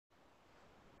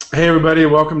Hey everybody,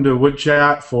 welcome to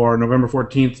Woodchat for November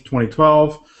 14th,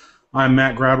 2012. I'm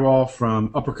Matt Gradwell from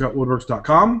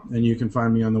uppercutwoodworks.com, and you can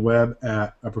find me on the web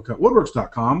at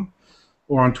uppercutwoodworks.com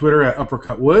or on Twitter at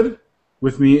uppercutwood.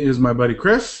 With me is my buddy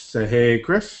Chris. Say hey,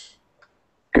 Chris.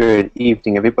 Good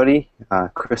evening, everybody.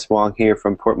 Chris Wong here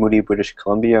from Port Moody, British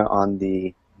Columbia, on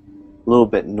the little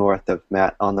bit north of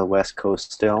Matt on the west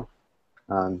coast still.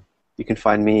 You can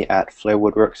find me at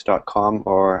flairwoodworks.com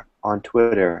or on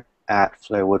Twitter at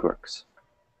flairwoodworks.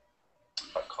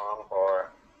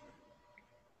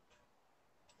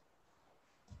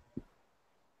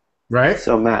 Right?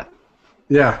 So, Matt,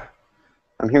 Yeah.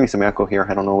 I'm hearing some echo here.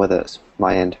 I don't know whether it's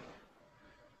my end.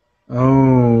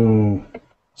 Oh.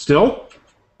 Still?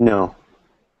 No.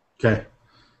 Okay.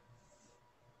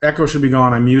 Echo should be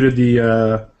gone. I muted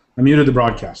the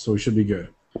broadcast, so we should be good.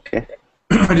 Okay.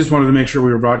 I just wanted to make sure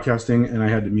we were broadcasting, and I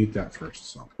had to mute that first.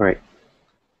 So. Right.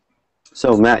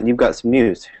 So, Matt, you've got some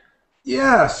news.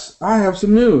 Yes, I have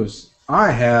some news.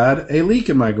 I had a leak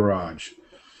in my garage.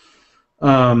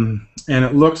 And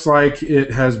it looks like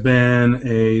it has been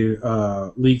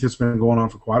a leak that's been going on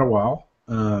for quite a while.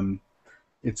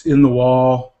 It's in the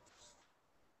wall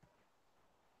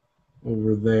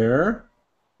over there.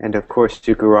 And, of course,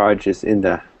 your garage is in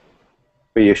the...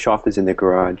 or your shop is in the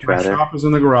garage, rather. My shop is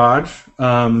in the garage.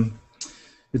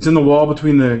 It's in the wall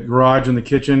between the garage and the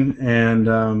kitchen,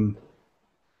 and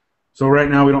so right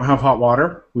now we don't have hot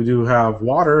water. We do have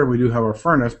water, we do have our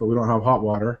furnace, but we don't have hot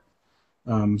water.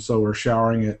 So we're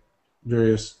showering at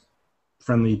various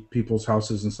friendly people's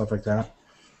houses and stuff like that.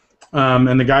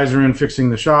 And the guys are in fixing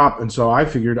the shop, and so I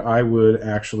figured I would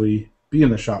actually be in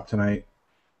the shop tonight.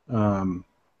 So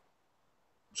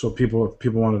if people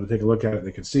wanted to take a look at it,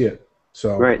 they could see it.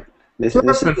 So, right. So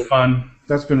that's been fun.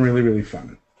 That's been really, really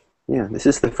fun. Yeah, this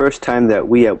is the first time that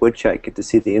we at Woodchat get to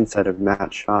see the inside of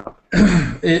Matt's shop.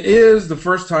 It is the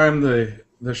first time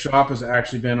the shop has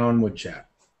actually been on Woodchat.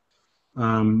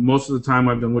 Most of the time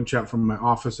I've done Woodchat from my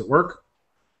office at work,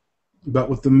 but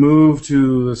with the move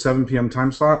to the 7 p.m.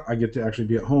 time slot, I get to actually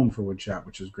be at home for Woodchat,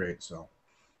 which is great. So,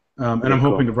 and I'm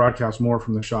hoping to broadcast more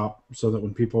from the shop so that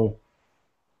when people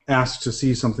ask to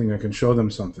see something, I can show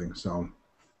them something. So,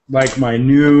 like my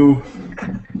new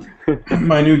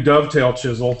dovetail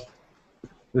chisel.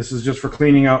 This is just for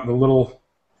cleaning out the little,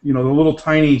 the little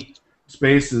tiny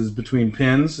spaces between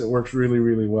pins. It works really,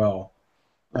 really well.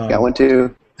 Got one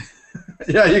too.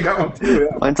 Yeah, you got one too.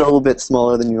 Yeah. Mine's a little bit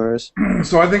smaller than yours.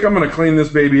 So I think I'm going to clean this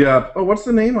baby up. Oh, what's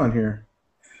the name on here?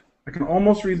 I can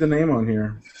almost read the name on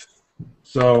here.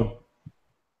 So,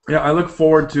 yeah, I look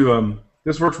forward to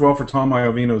this works well for Tom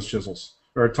Iovino's chisels,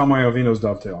 or Tom Iovino's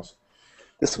dovetails.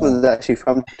 This one's actually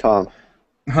from Tom.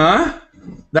 Huh?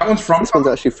 That one's from This Tom?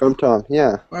 one's actually from Tom,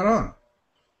 yeah. Right on.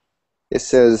 It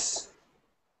says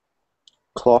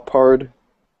Clopard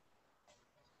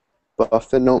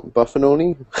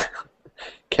Buffinoni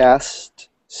cast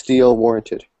steel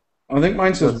warranted. I think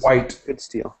mine says white. Good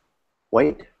steel.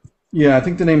 White? Yeah, I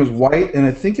think the name is white, and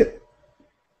I think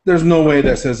there's no way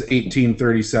that says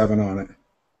 1837 on it.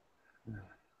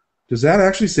 Does that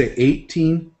actually say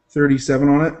 1837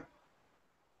 on it?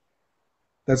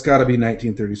 That's got to be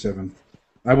 1937.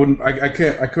 I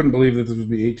couldn't believe that this would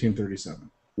be 1837.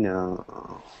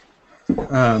 No.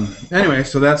 Anyway,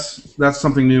 so that's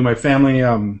something new. My family,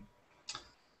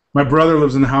 my brother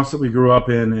lives in the house that we grew up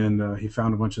in, and he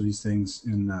found a bunch of these things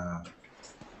in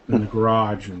the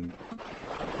garage and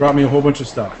brought me a whole bunch of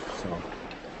stuff.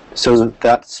 So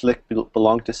that slick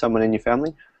belonged to someone in your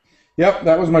family? Yep,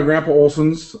 that was my Grandpa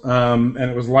Olson's, and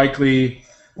it was likely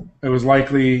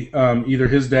either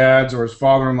his dad's or his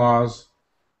father-in-law's.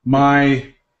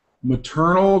 My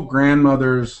maternal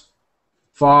grandmother's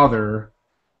father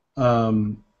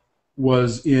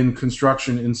was in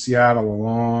construction in Seattle a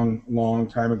long, long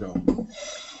time ago.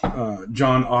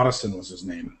 John Otteson was his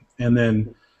name. And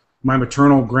then my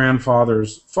maternal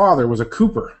grandfather's father was a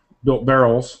cooper, built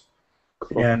barrels.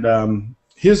 Cool. And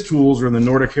his tools are in the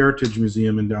Nordic Heritage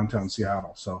Museum in downtown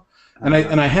Seattle. So, and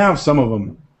I have some of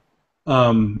them,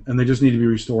 and they just need to be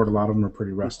restored. A lot of them are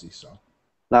pretty rusty. So.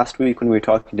 Last week when we were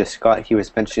talking to Scott, he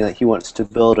was mentioning that he wants to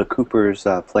build a Cooper's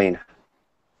plane.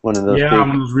 One of those big one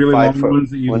of those really long ones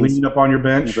that you lean up on your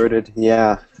bench. Inverted,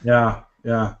 yeah. Yeah.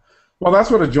 Well,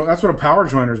 that's what a power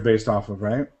joiner is based off of,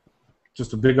 right?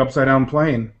 Just a big upside down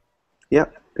plane.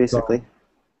 Yep, basically.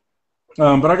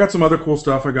 So, but I got some other cool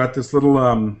stuff. I got this little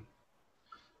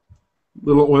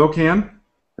oil can.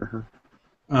 Uh-huh.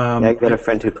 Yeah, I got a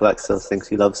friend who collects those things.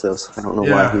 He loves those. I don't know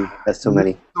why he has so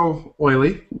many. So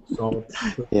oily. So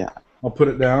yeah. I'll put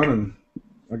it down, and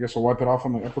I guess I'll wipe it off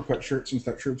on my uppercut shirt since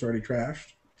that shirt's already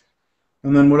trashed.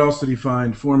 And then what else did he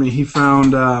find for me? He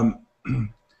found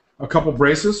a couple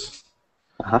braces.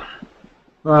 Uh-huh.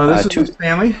 This is a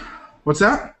Stanley. What's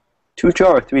that?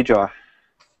 2-jaw or 3-jaw?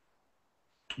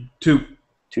 2.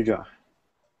 2-jaw.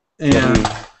 And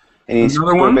any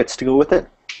another one bits to go with it?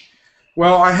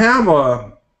 Well, I have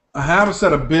a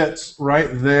set of bits right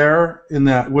there in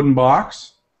that wooden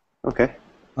box. Okay.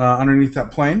 Underneath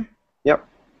that plane. Yep.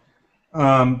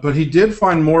 But he did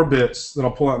find more bits that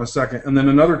I'll pull out in a second, and then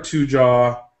another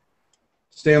 2-jaw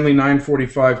Stanley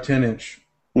 945 10-inch.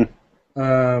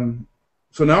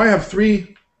 So now I have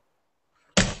three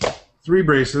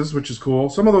braces, which is cool.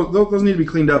 Some of those need to be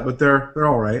cleaned up, but they're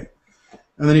all right.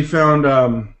 And then he found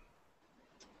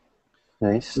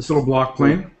nice. This little block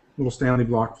plane, little Stanley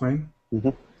block plane.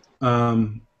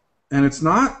 And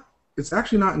it's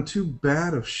actually not in too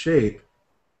bad of shape.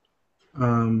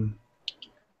 Could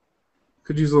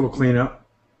use a little cleanup.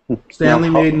 Stanley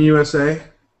made in USA.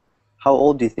 How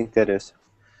old do you think that is?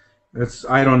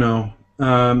 I don't know.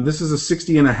 This is a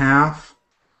 60 and a half.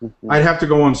 I'd have to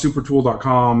go on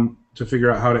supertool.com to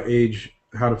figure out how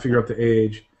to figure out the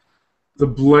age. The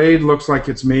blade looks like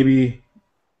it's maybe,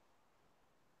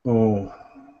 it's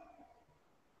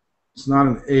not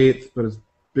an 1/8, but it's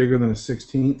bigger than a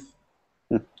 16th.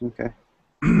 Okay.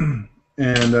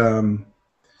 And then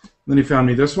he found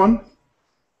me this one.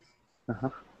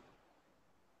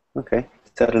 Okay.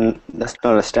 That's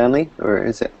not a Stanley, or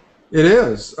is it? It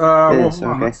is. Hold on,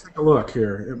 okay. let's take a look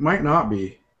here. It might not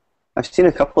be. I've seen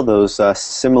a couple of those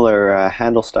similar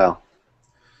handle style.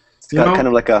 It's got kind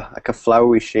of like a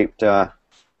flowery shaped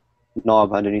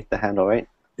knob underneath the handle, right?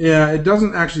 Yeah, it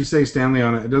doesn't actually say Stanley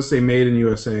on it. It does say made in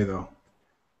USA, though.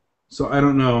 So I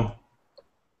don't know.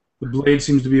 The blade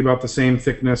seems to be about the same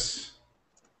thickness.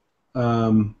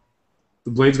 The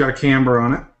blade's got a camber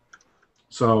on it.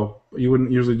 So you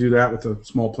wouldn't usually do that with a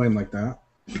small plane like that.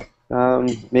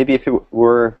 Maybe if it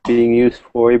were being used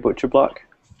for a butcher block?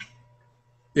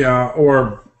 Yeah,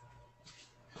 or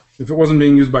if it wasn't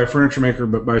being used by a furniture maker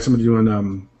but by somebody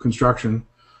doing construction.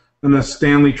 And the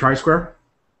Stanley Tri-Square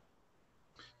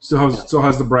still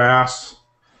has the brass.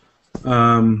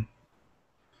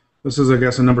 This is, I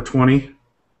guess, a number 20.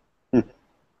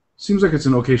 Seems like it's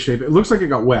in okay shape. It looks like it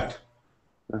got wet.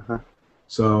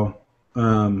 So,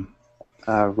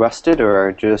 rusted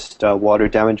or just water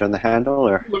damage on the handle,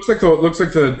 or looks like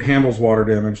the handle's water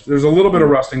damaged. There's a little bit of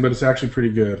rusting, but it's actually pretty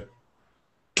good.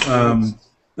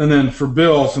 And then for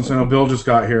Bill, since I know Bill just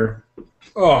got here,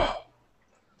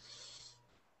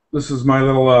 this is my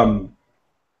little.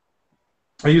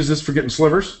 I use this for getting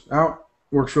slivers out.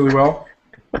 Works really well.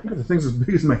 The thing's as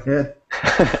big as my head.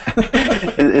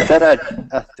 is that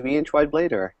a 3-inch wide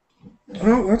blade, or?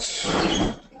 Well,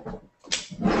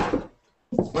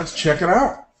 let's check it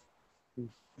out.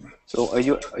 So are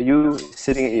you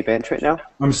sitting at your bench right now?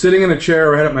 I'm sitting in a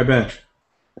chair right at my bench.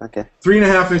 Okay.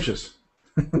 3.5 inches.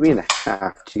 3.5.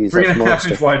 Jeez,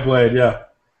 3.5 inch wide blade. Yeah.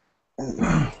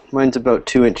 Mine's about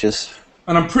 2 inches.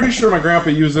 And I'm pretty sure my grandpa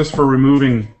used this for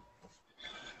removing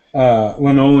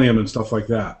linoleum and stuff like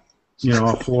that.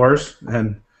 Off floors,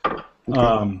 and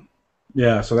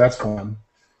yeah, so that's fun.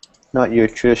 Not your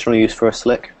traditional use for a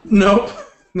slick? Nope.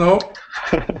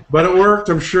 But it worked,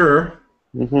 I'm sure.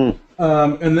 And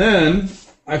then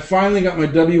I finally got my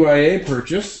WIA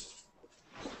purchase,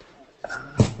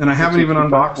 and I haven't even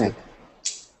unboxed it.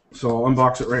 So I'll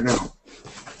unbox it right now.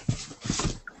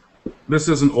 This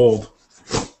isn't old.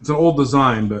 It's an old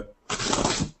design, but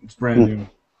it's brand new.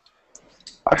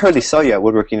 I hardly saw you at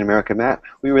Woodworking America, Matt.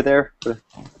 We were there.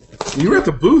 You were at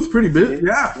the booth pretty busy.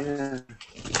 Yeah.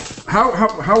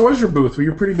 How was your booth? Were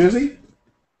you pretty busy?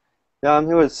 It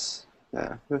was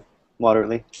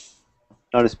moderately.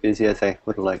 Not as busy as I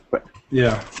would have liked, but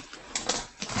yeah.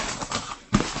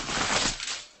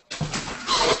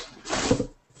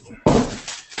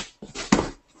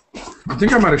 I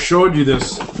think I might have showed you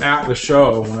this at the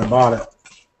show when I bought it.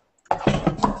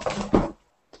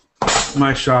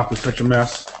 My shop is such a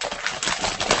mess.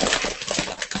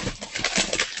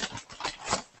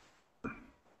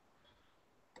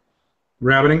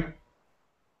 Rabbiting?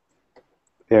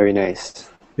 Very nice.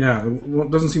 Yeah, it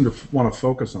doesn't seem to want to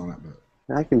focus on it.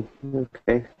 But I can,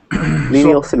 okay.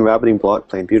 Nielsen rabbiting block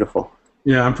plane, beautiful.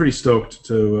 Yeah, I'm pretty stoked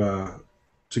to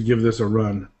give this a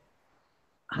run.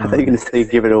 I thought you were going to say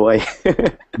give it away.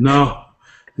 No.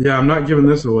 Yeah, I'm not giving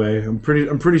this away. I'm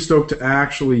pretty stoked to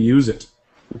actually use it.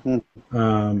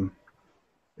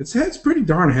 It's pretty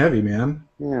darn heavy, man.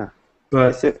 Yeah.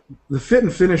 But the fit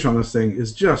and finish on this thing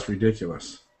is just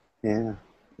ridiculous. Yeah.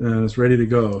 And it's ready to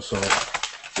go. So.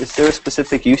 Is there a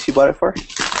specific use you bought it for?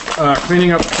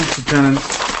 Cleaning up cheeks and tendons.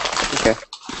 Okay.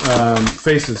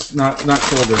 Faces, not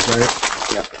shoulders, right?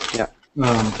 Yeah.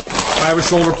 I have a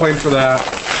shoulder plane for that.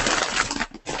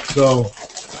 So,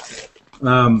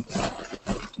 um,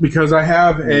 because I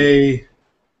have a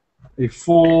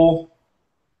full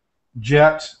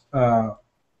jet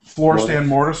floor stand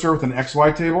mortiser with an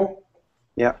XY table.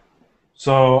 Yeah.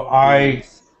 So I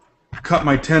cut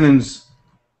my tenons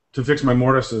to fix my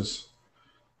mortises.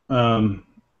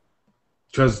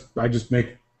 Because I just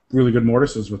make really good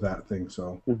mortises with that thing.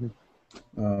 So,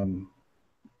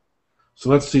 so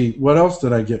let's see. What else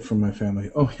did I get from my family?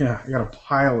 Oh yeah, I got a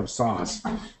pile of sauce.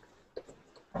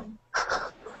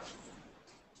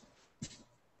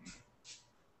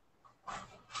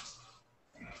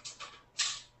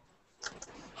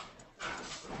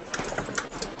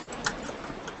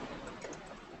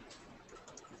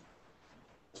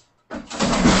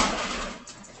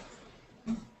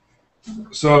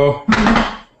 So,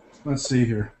 let's see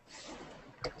here.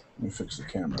 Let me fix the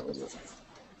camera a little bit.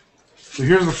 So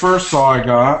here's the first saw I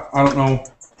got. I don't know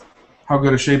how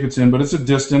good a shape it's in, but it's a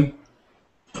Diston.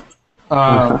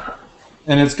 And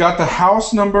it's got the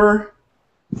house number.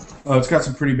 Oh, it's got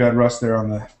some pretty bad rust there on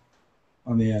the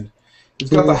end. It's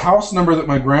got the house number that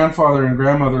my grandfather and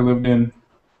grandmother lived in,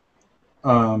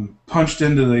 punched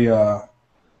into the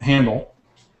handle.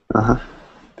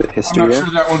 Bit history.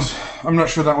 I'm not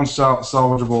sure that one's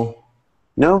salvageable.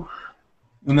 No.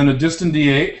 And then a Diston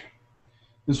D8.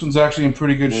 This one's actually in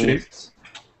pretty good shape.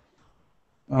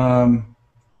 I'm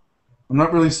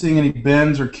not really seeing any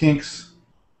bends or kinks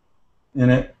in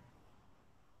it.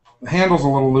 The handle's a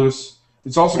little loose.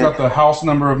 It's also got the house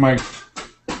number of my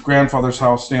grandfather's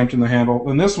house stamped in the handle.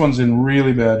 And this one's in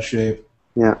really bad shape.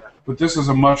 Yeah. But this is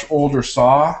a much older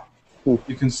saw.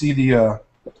 You can see the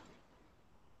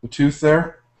tooth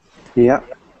there. Yeah.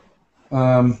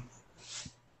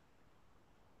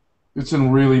 It's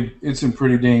in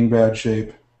pretty dang bad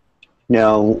shape.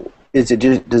 Now, does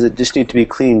it just need to be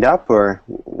cleaned up, or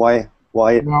why?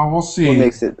 Well, we'll see. What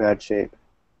makes it bad shape?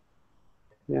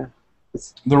 Yeah.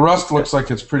 The rust looks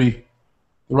like it's pretty.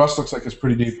 The rust looks like it's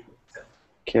pretty deep.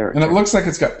 Character. And it looks like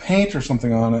it's got paint or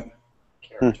something on it.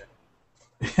 Character.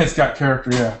 It's got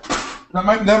character, yeah.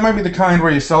 That might be the kind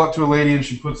where you sell it to a lady and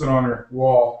she puts it on her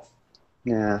wall.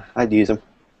 Yeah, I'd use them.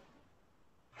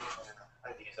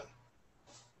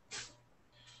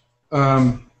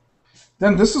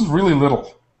 Then this is really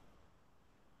little.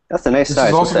 That's a nice size. This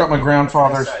has also got my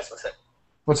grandfather's.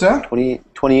 What's that?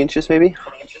 20 inches, maybe?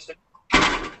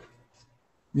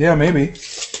 Yeah, maybe.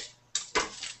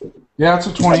 Yeah, it's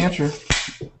a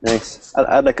 20-incher. Nice.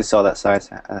 I'd like to sell that size.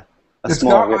 It's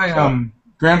small got my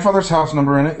grandfather's house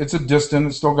number in it. It's a Diston.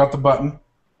 It's still got the button.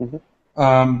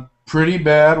 Pretty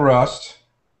bad rust.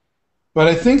 But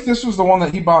I think this was the one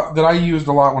that he bought that I used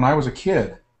a lot when I was a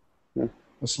kid.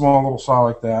 A small little saw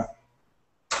like that.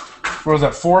 What was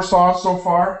that, 4 saws so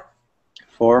far?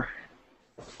 4.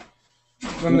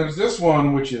 Then there's this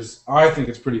one, which is, I think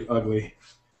it's pretty ugly.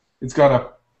 It's got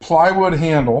a plywood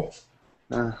handle,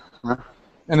 and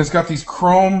it's got these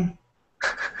chrome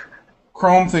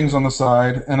things on the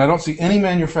side, and I don't see any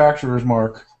manufacturer's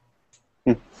mark,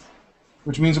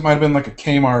 which means it might have been like a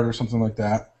Kmart or something like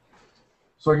that.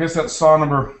 So I guess that's saw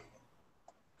number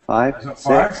 5. Is that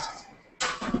 5?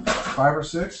 5 or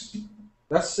 6?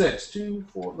 That's 6. 2,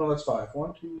 4. No, that's 5.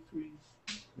 1, 2, 3.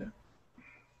 Yeah.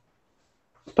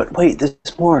 But wait,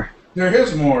 there's more. There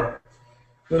is more.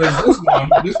 There's this one.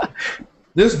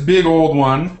 This big old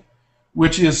one,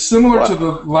 which is similar to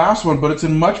the last one, but it's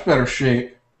in much better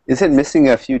shape. Is it missing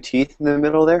a few teeth in the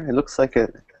middle there? It looks like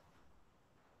it.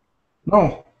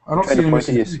 No, I don't see any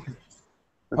missing teeth.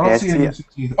 I don't see any missing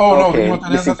teeth. Oh, no, you know what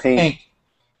that is? That's paint.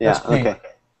 Yeah, that's paint. okay.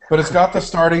 But it's got the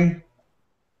starting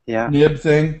nib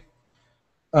thing.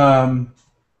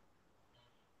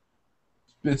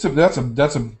 That's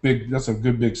a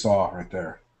good big saw right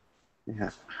there.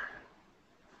 Yeah.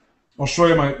 I'll show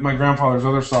you my grandfather's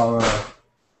other saw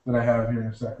that I have here in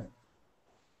a second.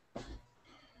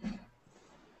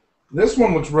 This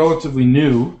one looks relatively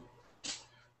new.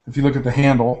 If you look at the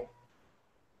handle.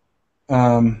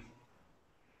 So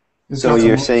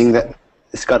you're saying that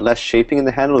it's got less shaping in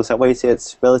the handle? Is that why you say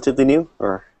it's relatively new,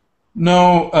 or?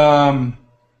 No.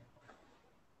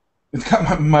 It's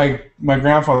got my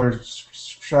grandfather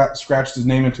scratched his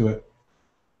name into it.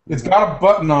 It's got a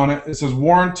button on it. It says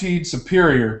warranted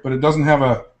superior, but it doesn't have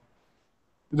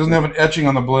an etching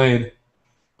on the blade.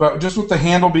 But just with the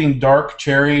handle being dark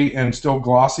cherry and still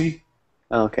glossy,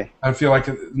 okay. I feel like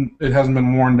it hasn't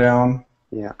been worn down.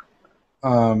 Yeah.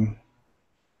 And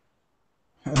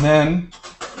then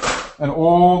an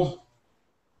old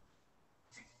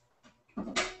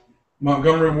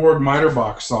Montgomery Ward miter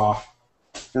box saw.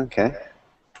 Okay.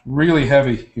 Really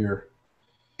heavy here.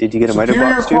 Did you get a miter box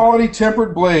too? Superior quality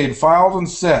tempered blade, filed and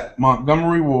set,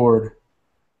 Montgomery Ward.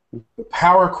 The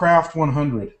Powercraft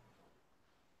 100.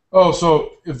 Oh,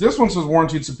 so if this one says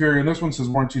warranted superior and this one says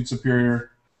warranted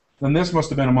superior, then this must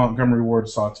have been a Montgomery Ward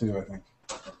saw too, I think.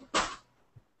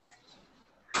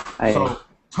 So,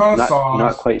 ton of saws.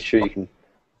 Not quite sure you can.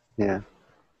 Yeah.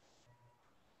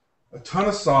 A ton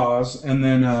of saws, and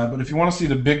then, but if you want to see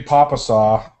the Big Papa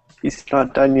saw, He's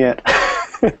not done yet.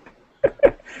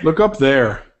 look up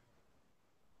there.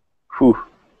 Whew.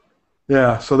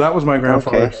 Yeah, so that was my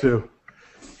grandfather's too.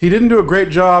 He didn't do a great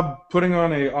job putting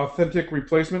on a authentic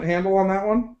replacement handle on that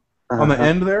one, on the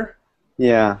end there.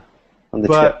 Yeah, on the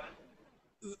tip.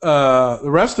 But the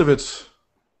rest of it's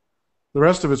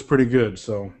pretty good.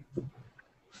 So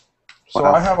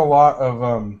Wow. I have a lot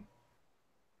of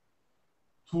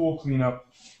tool cleanup.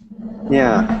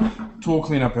 Yeah. Tool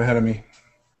cleanup ahead of me.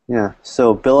 Yeah.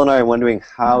 So Bill and I are wondering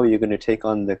how you're going to take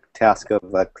on the task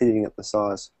of cleaning up the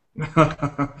saws.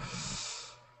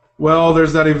 Well,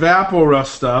 there's that evaporust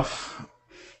stuff.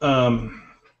 So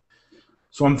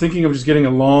I'm thinking of just getting a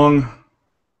long,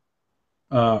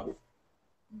 like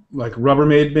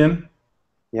Rubbermaid bin.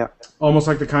 Yeah. Almost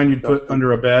like the kind you'd put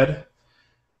under a bed,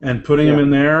 and putting them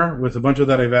in there with a bunch of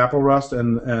that evaporust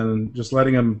and just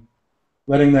letting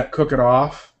that cook it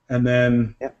off, and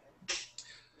then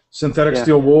synthetic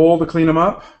steel wool to clean them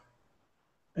up.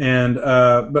 And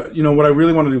but you know what I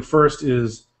really want to do first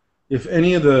is if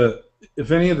any of the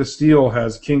steel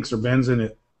has kinks or bends in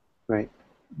it, right,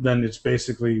 then it's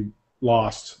basically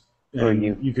lost. And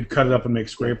you could cut it up and make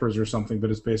scrapers or something, but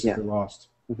it's basically lost.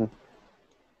 Mm-hmm.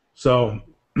 So,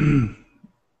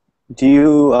 do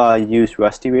you use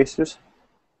rust erasers?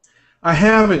 I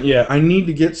haven't yet. I need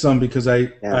to get some because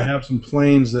I have some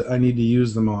planes that I need to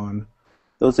use them on.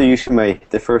 Those are usually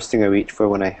the first thing I reach for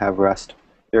when I have rust.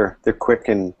 They're quick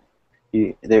and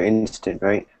they're instant,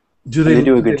 right? Do they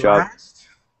do a good job? Last?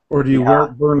 Or do you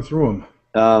burn through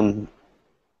them?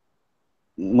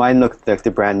 Mine look like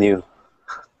they're brand new.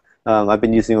 I've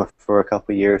been using them for a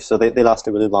couple of years, so they last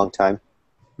a really long time.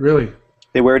 Really?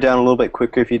 They wear down a little bit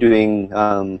quicker if you're doing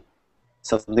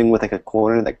something with like a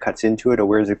corner that cuts into it or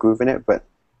wears a groove in it, but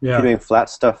if you're doing flat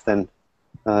stuff, then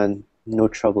no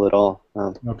trouble at all.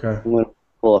 Okay. I'm going to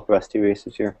pull up rust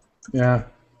erasers here. Yeah.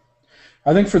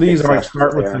 I think for these, I might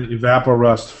start with the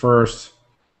evaporust first,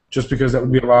 just because that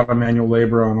would be a lot of manual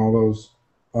labor on all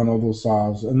those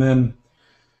saws, and then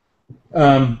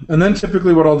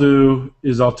typically what I'll do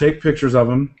is I'll take pictures of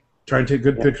them, try and take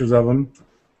good pictures of them,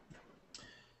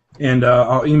 and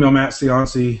I'll email Matt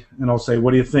Cianci and I'll say,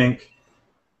 "What do you think?"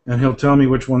 And he'll tell me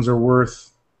which ones are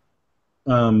worth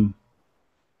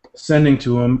sending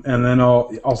to him, and then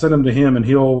I'll send them to him, and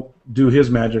he'll do his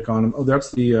magic on them. Oh,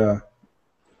 that's the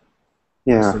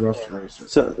yeah. The rust eraser.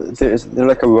 So they're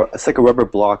like it's like a rubber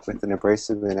block with an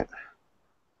abrasive in it.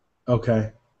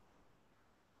 Okay.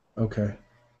 Okay.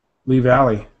 Lee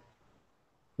Valley.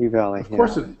 Lee Valley. Of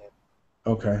course it.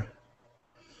 Okay.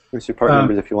 Here's your part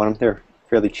numbers if you want them. They're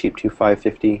fairly cheap,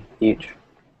 $5.50 each.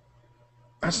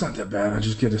 That's not that bad. I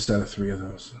just get a set of 3 of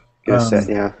those. Get a set,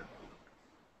 yeah.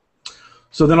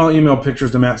 So then I'll email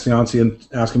pictures to Matt Cianci and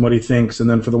ask him what he thinks, and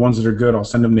then for the ones that are good, I'll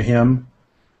send them to him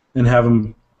and have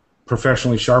him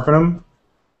professionally sharpen them.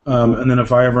 And then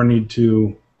if I ever need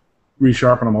to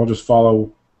resharpen them, I'll just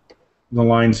follow the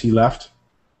lines he left,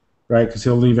 right? Because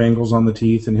he'll leave angles on the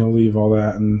teeth and he'll leave all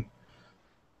that. And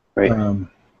right.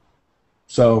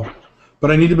 But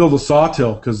I need to build a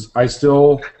sawtill because I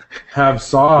still have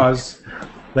saws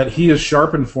that he has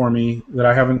sharpened for me that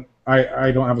I haven't.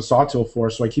 I don't have a sawtill for,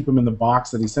 so I keep them in the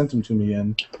box that he sent them to me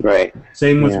in. Right.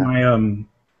 Same with my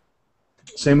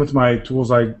Same with my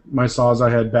tools. My saws I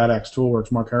had Bad Axe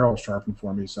Toolworks. Mark Harrell sharpened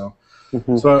for me. So,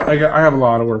 I have a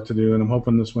lot of work to do, and I'm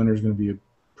hoping this winter is going to be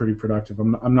pretty productive.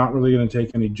 I'm not really going to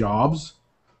take any jobs.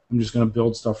 I'm just going to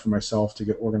build stuff for myself to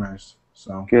get organized.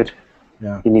 So good.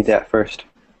 Yeah. You need that first.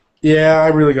 Yeah, I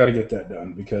really got to get that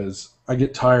done because I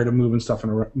get tired of moving stuff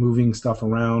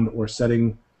around or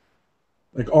setting,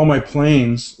 like all my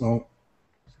planes. Well,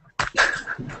 I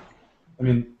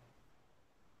mean,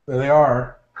 there they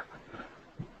are.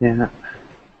 Yeah.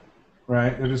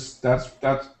 Right. They're just that's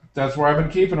where I've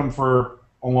been keeping them for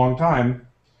a long time.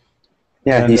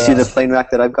 Yeah. And, do you see the plane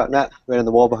rack that I've got, Matt, right on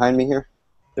the wall behind me here?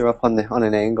 They're up on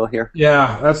an angle here.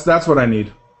 Yeah, that's what I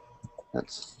need.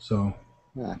 That's so.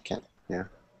 I can't. Yeah.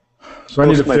 So I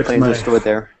need to my fix planes are stored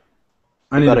there.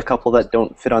 I've got a couple that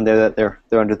don't fit on there that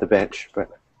they're under the bench, but.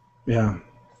 Yeah.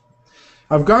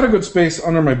 I've got a good space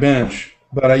under my bench,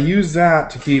 but I use that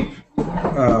to keep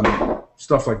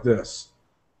stuff like this.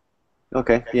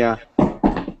 Okay. Yeah.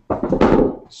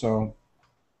 So.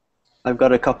 I've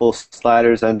got a couple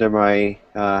sliders under my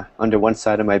under one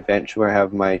side of my bench where I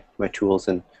have my tools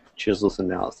and chisels and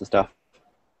mallets and stuff.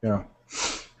 Yeah.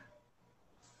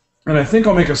 And I think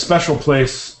I'll make a special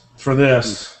place for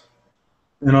this,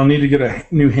 and I'll need to get a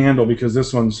new handle because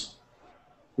this one's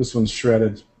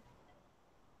shredded.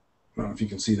 I don't know if you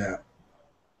can see that.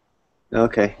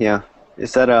 Okay, yeah.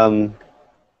 Is that a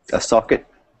socket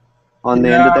on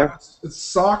the end of there? It's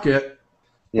socket,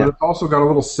 Yeah. but it's also got a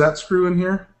little set screw in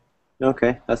here.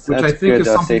 Okay, that's Which I think good is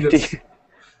something safety.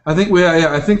 I think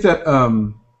I think that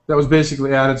that was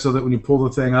basically added so that when you pull the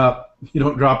thing up, you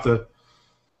don't drop the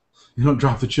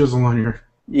chisel on your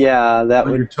Yeah, that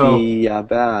on your would toe. be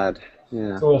bad.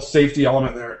 Yeah. It's a little safety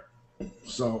element there.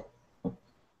 So,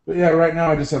 but yeah, right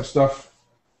now I just have stuff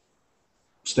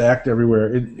stacked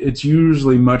everywhere. It's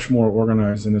usually much more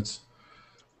organized, and it's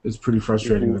pretty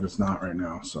frustrating that it's not right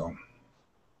now. So,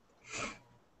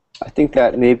 I think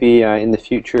that maybe in the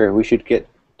future we should get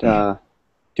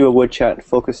do a wood chat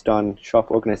focused on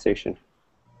shop organization.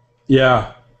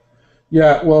 yeah.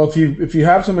 Well, if you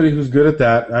have somebody who's good at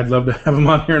that, I'd love to have them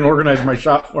on here and organize my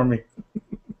shop for me.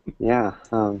 Yeah.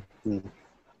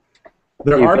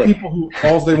 There are people who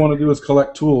all they want to do is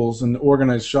collect tools and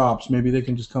organize shops. Maybe they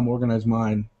can just come organize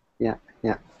mine. Yeah.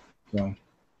 So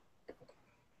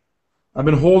I've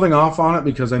been holding off on it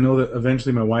because I know that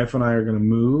eventually my wife and I are going to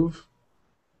move.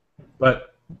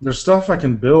 But there's stuff I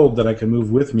can build that I can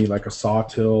move with me, like a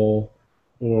sawtill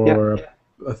or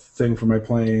a thing for my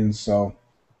planes. So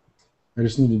I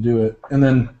just need to do it. And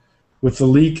then with the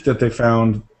leak that they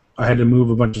found, I had to move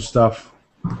a bunch of stuff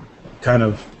kind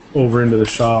of over into the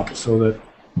shop so that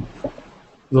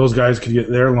those guys could get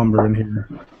their lumber in here.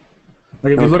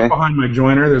 Like if you look behind my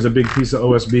joiner, there's a big piece of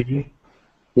OSB.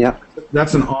 Yeah.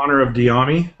 That's in honor of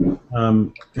Diami,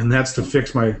 and that's to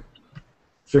fix my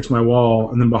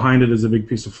wall. And then behind it is a big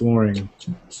piece of flooring.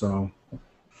 So,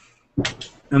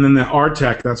 and then the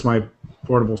Artec, that's my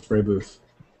portable spray booth.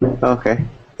 Okay.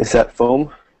 Is that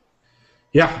foam?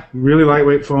 Yeah, really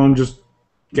lightweight foam, just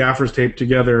gaffers taped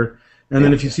together. And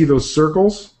then if you see those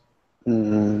circles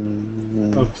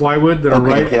of plywood that are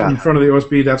right in front of the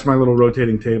OSB, that's my little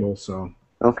rotating table. So.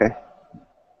 Okay.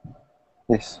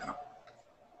 Nice.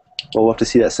 Well, we'll have to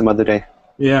see that some other day.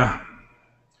 Yeah.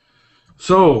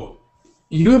 So,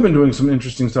 you have been doing some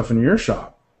interesting stuff in your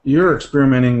shop. You're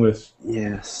experimenting with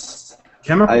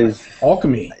chemical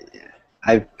alchemy.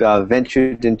 I've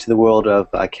ventured into the world of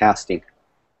casting.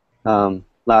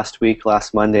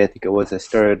 Last Monday, I think it was, I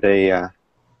started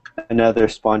another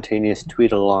spontaneous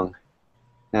tweet along,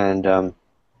 and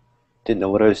didn't know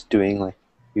what I was doing like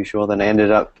usual. Then I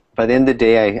ended up, by the end of the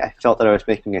day, I felt that I was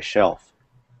making a shelf.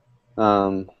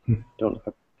 Don't have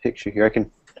a picture here. I can.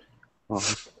 Oh,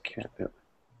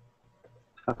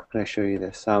 how can I show you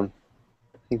this? I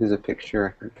think there's a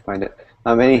picture. I can find it.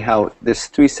 Anyhow, there's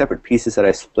 3 separate pieces that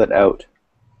I split out,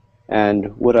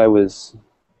 and what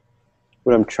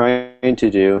I'm trying to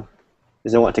do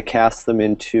is I want to cast them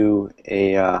into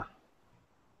a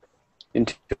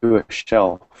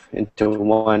shelf, into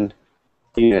one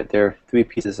unit. There are 3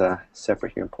 pieces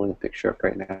separate here. I'm pulling a picture up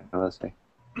right now as I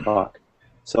talk.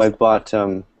 So I bought, I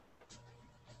don't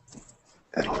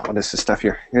know, what is this stuff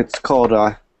here? It's called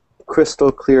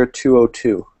Crystal Clear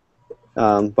 202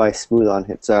 by Smooth On.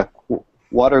 It's a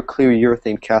water clear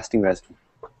urethane casting resin.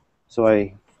 So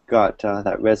I got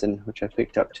that resin, which I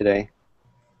picked up today,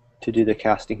 to do the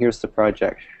casting. Here's the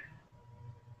project.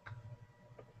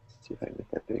 Let's see if I can make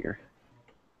that bigger.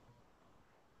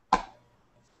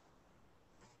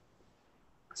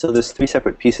 So there's 3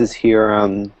 separate pieces here,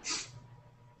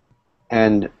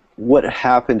 and what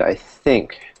happened, I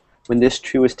think, when this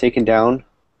tree was taken down,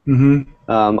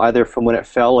 either from when it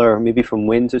fell or maybe from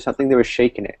winds or something, they were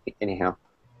shaking it anyhow.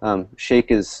 Shake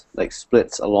is like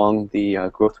splits along the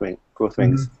growth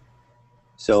wings.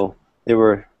 So there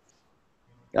were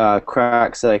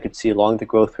cracks that I could see along the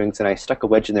growth wings, and I stuck a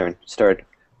wedge in there and started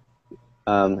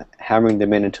hammering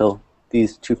them in until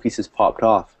these 2 pieces popped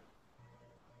off.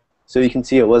 So you can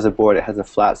see it was a board. It has a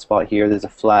flat spot here. There's a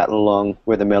flat along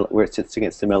where it sits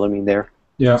against the melamine there.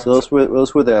 Yeah. So those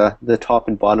were the top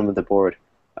and bottom of the board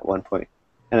at one point,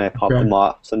 and I popped them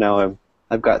off. So now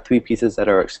I've got 3 pieces that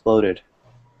are exploded.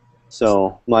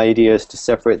 So my idea is to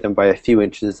separate them by a few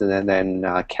inches and then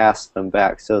cast them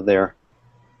back so they're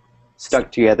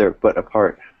stuck together but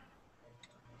apart.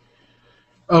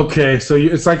 Okay, so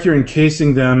it's like you're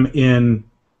encasing them in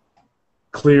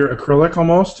clear acrylic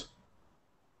almost?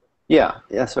 Yeah,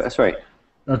 that's right.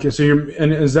 Okay, so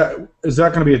is that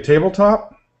going to be a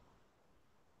tabletop?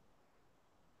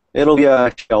 It'll be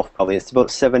a shelf probably. It's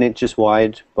about 7 inches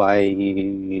wide by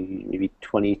maybe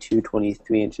 22,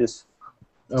 23 inches.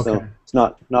 Okay. So it's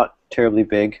not terribly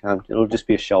big. It'll just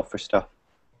be a shelf for stuff.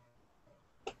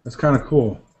 That's kind of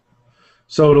cool.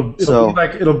 So So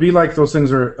it'll be like those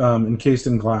things are encased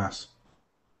in glass.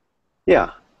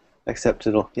 yeah, except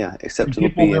And it'll people will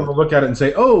be be able to look at it and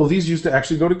say, "Oh, these used to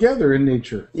actually go together in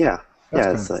nature." yeah,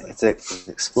 That's yeah. kind of It's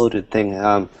an exploded thing.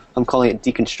 I'm calling it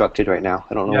deconstructed right now.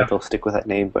 I don't know yeah, if they'll stick with that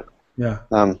name, but yeah.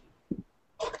 um,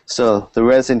 so the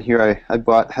resin here,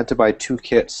 had to buy 2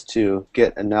 kits to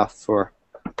get enough for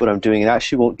what I'm doing. It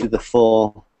actually won't do the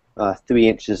full 3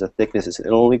 inches of thickness.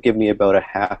 It'll only give me about a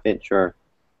half inch or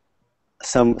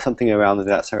something around there.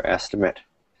 That's our estimate.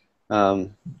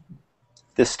 Um,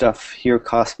 this stuff here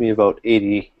cost me about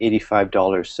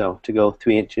 $85. So to go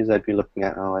 3 inches, I'd be looking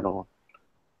at, I don't know,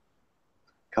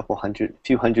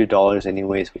 few $100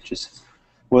 anyways, which is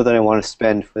more than I want to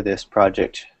spend for this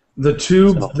project. So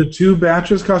The two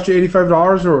batches cost you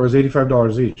 $85, or was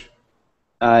 $85 each?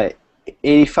 uh,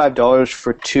 $85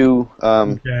 for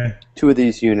Okay. two of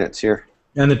these units here.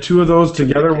 And the two of those Two of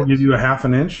the together will give kits. you a half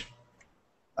an inch.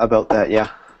 About that, yeah.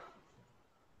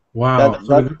 Wow.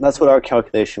 That's what our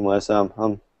calculation was.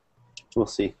 We'll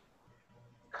see.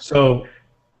 So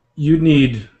you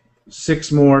need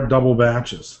 6 more double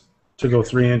batches to go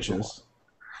 3 inches.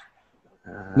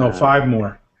 No, 5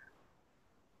 more.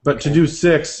 But to Okay. do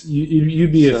 6,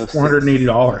 you'd be So at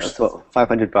 $480. that's about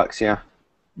 $500, yeah.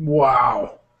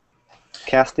 Wow.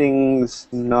 Casting's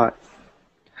not,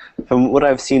 from what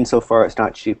I've seen so far, it's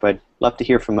not cheap. I'd love to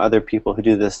hear from other people who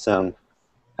do this,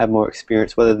 have more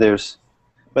experience, whether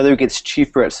it gets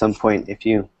cheaper at some point if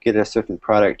you get a certain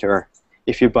product, or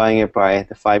if you're buying it by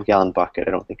the 5-gallon bucket.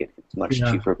 I don't think it gets much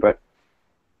Yeah. cheaper, but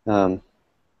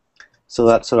so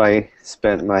that's what I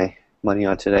spent my money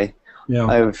on today.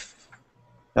 Yeah.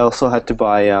 I also had to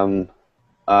buy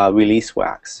release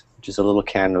wax, which is a little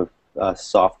can of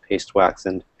soft paste wax,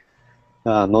 and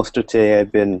most of today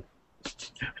I've been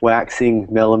waxing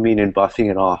melamine and buffing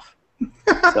it off.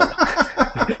 So,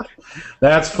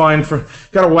 That's fine for.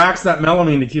 Got to wax that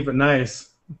melamine to keep it nice.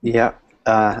 yeah,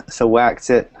 so wax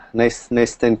it, nice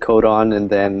thin coat on, and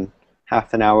then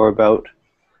half an hour about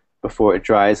before it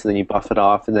dries, and then you buff it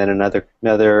off, and then another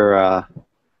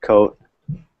coat.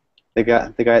 The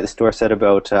guy at the store said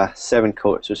about 7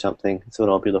 coats or something. That's what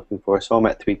I'll be looking for. So I'm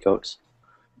at 3 coats.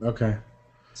 Okay.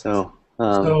 So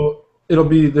So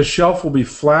the shelf will be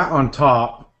flat on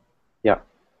top, yeah,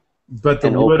 but the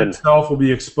and wood open. itself will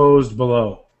be exposed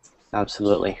below.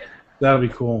 Absolutely. That'll be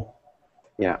cool.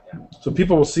 Yeah. So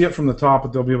people will see it from the top,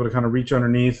 but they'll be able to kind of reach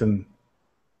underneath and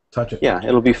touch it. Yeah,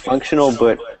 it'll be functional,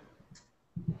 but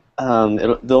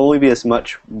there'll only be as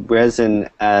much resin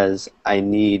as I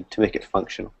need to make it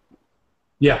functional.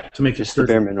 Yeah, to make it Just the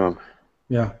sturdy. bare minimum.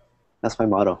 Yeah, That's my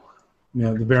motto.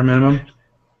 yeah, the bare minimum.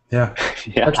 Yeah,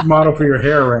 Yeah. that's your motto for your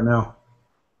hair right now.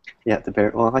 Yeah, the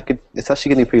bare. Well, it's actually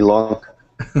getting pretty long.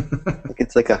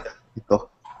 It's like a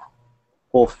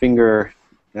whole finger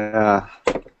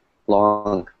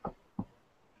long.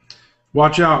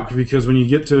 Watch out, because when you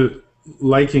get to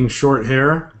liking short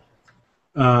hair,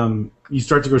 you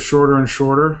start to go shorter and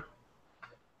shorter,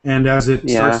 and as it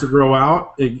starts to grow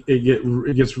out,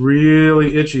 it gets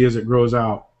really itchy as it grows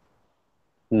out.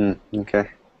 Okay.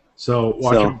 So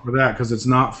watch out for that, because it's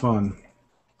not fun.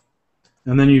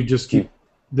 And then you just keep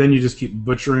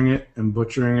butchering it and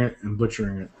butchering it and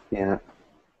butchering it. Yeah.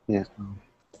 Yeah.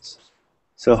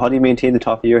 So how do you maintain the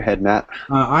top of your head, Matt?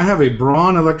 I have a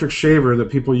Braun electric shaver that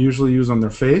people usually use on their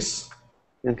face.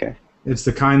 Okay. It's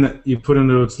the kind that you put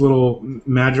into its little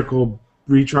magical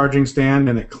recharging stand,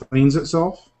 and it cleans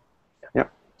itself. Yeah.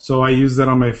 So I use that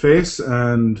on my face,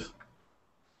 and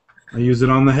I use it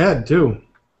on the head too.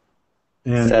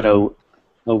 And Is that a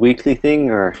weekly thing,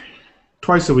 or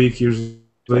twice a week usually?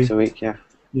 twice a week? Yeah.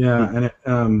 Yeah, and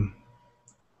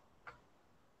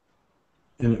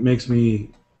it makes me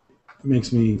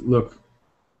look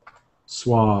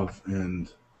suave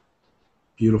and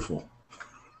beautiful.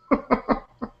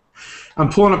 I'm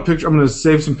pulling up pictures. I'm going to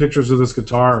save some pictures of this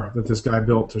guitar that this guy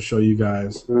built to show you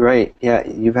guys. Right. Yeah.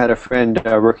 You've had a friend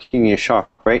working in your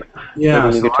shop, right? Yeah.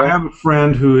 Building the So I guitar? have a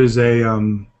friend who is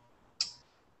a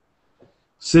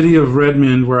city of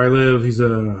Redmond, where I live. He's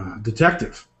a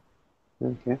detective,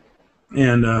 Okay.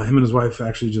 and him and his wife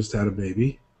actually just had a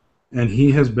baby, and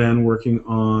he has been working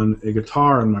on a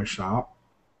guitar in my shop.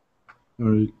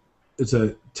 It's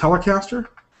a Telecaster.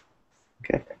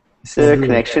 Okay. Is there a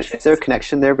connection? Is there a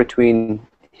connection there between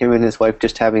him and his wife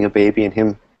just having a baby and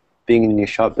him being in your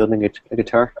shop building a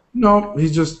guitar? No,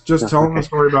 he's just telling the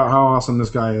story about how awesome this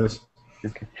guy is.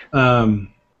 Okay.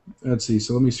 Let's see.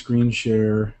 So let me screen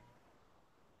share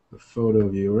the photo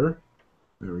viewer.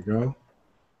 There we go.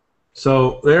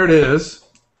 So there it is.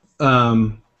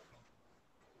 Built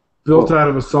out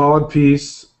of a solid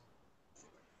piece.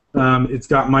 It's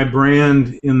got my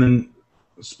brand in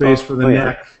space for the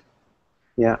neck.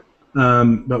 Yeah.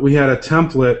 But we had a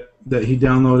template that he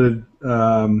downloaded.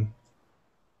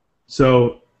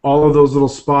 So all of those little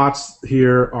spots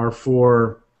here are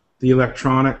for the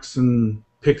electronics and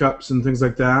pickups and things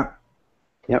like that.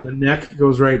 Yep. The neck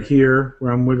goes right here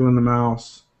where I'm wiggling the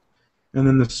mouse. And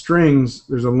then the strings,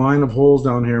 there's a line of holes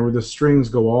down here where the strings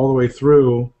go all the way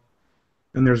through,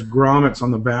 and there's grommets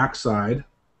on the back side.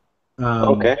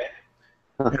 Okay.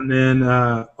 And then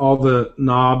all the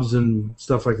knobs and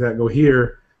stuff like that go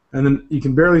here. And then you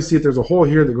can barely see it. There's a hole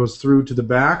here that goes through to the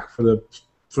back for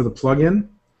the plug-in.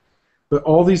 But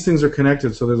all these things are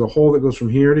connected, so there's a hole that goes from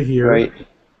here to here, Right.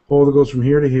 hole that goes from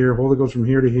here to here, hole that goes from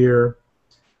here to here.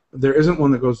 There isn't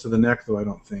one that goes to the neck, though, I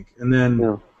don't think. And then,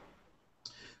 No.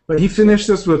 but he finished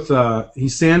this with, he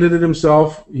sanded it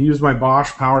himself. He used my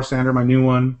Bosch power sander, my new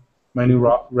one, my new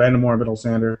random orbital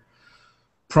sander.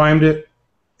 Primed it,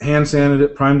 hand sanded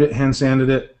it, primed it, hand sanded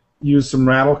it. Used some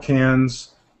rattle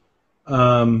cans,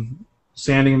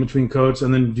 sanding in between coats,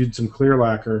 and then did some clear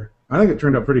lacquer. I think it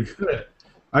turned out pretty good.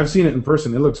 I've seen it in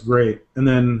person. It looks great. And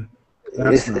then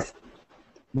that's Is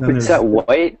that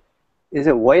white? Is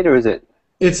it white or is it?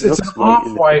 It's an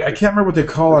off-white. I can't remember what they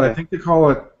call it. I think they call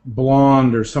it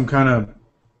blonde or some kind of.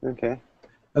 Okay.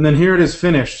 And then here it is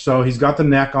finished. So he's got the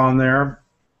neck on there.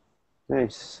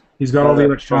 Nice. He's got all the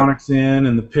electronics in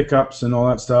and the pickups and all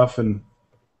that stuff. And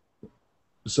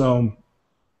so.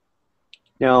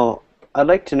 Now, I'd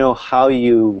like to know how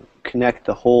you connect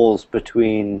the holes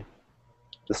between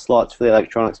the slots for the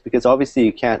electronics, because obviously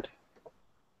you can't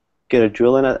get a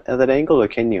drill in at that angle, or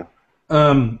can you?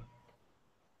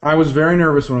 I was very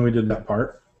nervous when we did that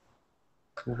part.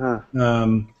 Uh-huh.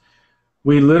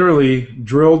 We literally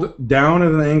drilled down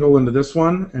at an angle into this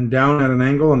one and down at an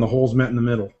angle, and the holes met in the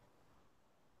middle.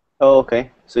 Oh,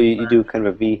 okay. So you do kind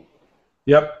of a V.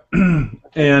 Yep.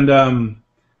 And then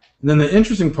the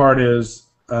interesting part is,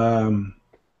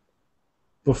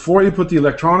 before you put the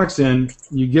electronics in,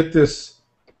 you get this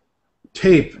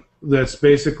tape that's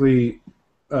basically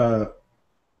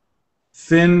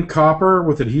thin copper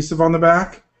with adhesive on the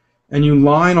back, and you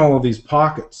line all of these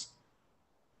pockets.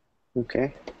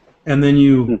 Okay. And then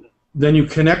you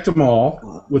connect them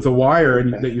all with a wire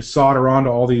that you solder onto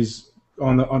all these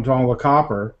onto all the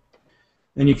copper,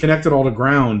 and you connect it all to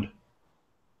ground.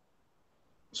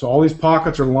 So all these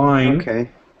pockets are lined. Okay.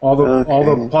 All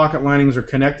the pocket linings are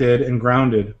connected and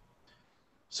grounded,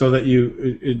 so that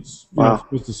it's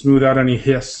supposed to smooth out any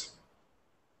hiss.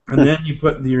 And then you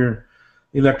put your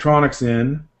electronics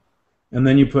in, and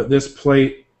then you put this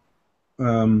plate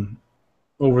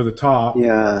over the top.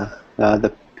 Yeah.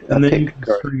 And then you can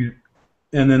string it.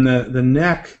 And then the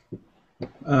neck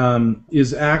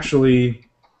is actually,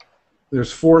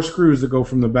 there's 4 screws that go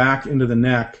from the back into the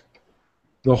neck.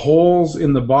 The holes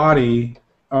in the body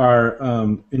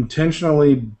are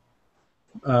intentionally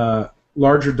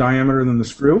larger diameter than the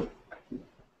screw.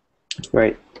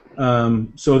 Right.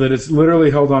 So that it's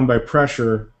literally held on by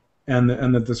pressure, and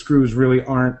that the screws really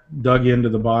aren't dug into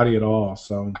the body at all.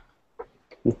 So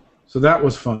that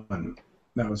was fun.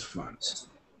 That was fun.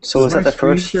 So was that the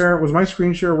first? Was my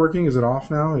screen share working? Is it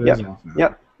off now? It is off now.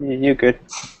 Yep. You're good.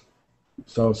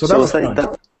 So that was fun.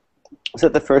 Is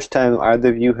that the first time either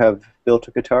of you have built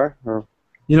a guitar? Or?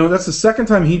 That's the second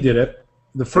time he did it.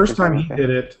 The first time he did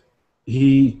it,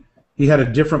 he had a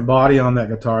different body on that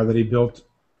guitar that he built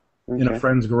in a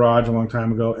friend's garage a long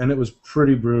time ago, and it was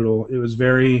pretty brutal. It was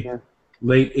very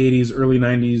late 80s, early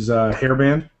 90s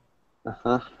hairband.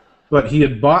 Uh-huh. But he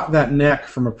had bought that neck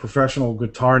from a professional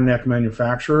guitar neck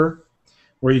manufacturer,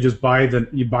 where you just buy the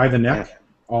neck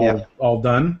all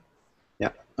done. Yeah.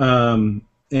 And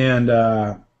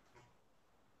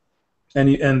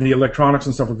the electronics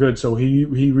and stuff were good, so he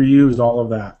reused all of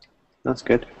that. That's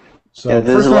good. So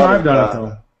first time I've done it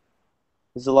though.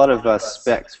 There's a lot of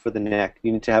specs for the neck.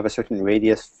 You need to have a certain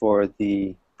radius for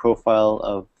the profile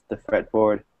of the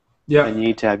fretboard. Yeah. And you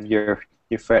need to have your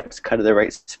frets cut at the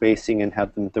right spacing and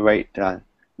have them the right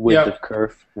width of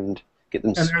curve and get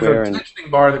them square. And there's a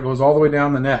tensioning bar that goes all the way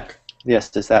down the neck. Yes,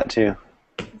 there's that too.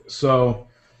 So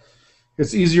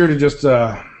it's easier to just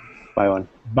buy one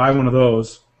of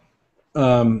those.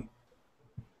 And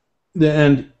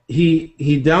he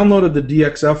downloaded the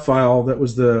DXF file that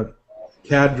was the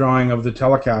CAD drawing of the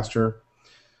Telecaster,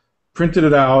 printed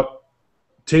it out,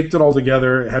 taped it all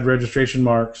together, it had registration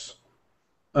marks,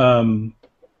 and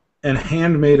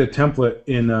handmade a template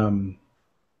in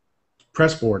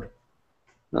pressboard.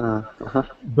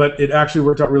 But it actually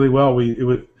worked out really well.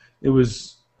 It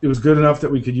was good enough that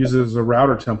we could use it as a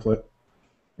router template,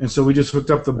 and so we just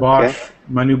hooked up the Bosch,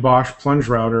 my new Bosch plunge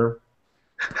router,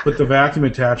 put the vacuum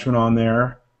attachment on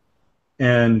there,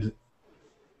 and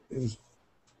was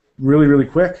really, really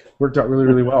quick. Worked out really,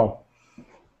 really well.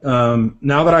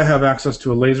 Now that I have access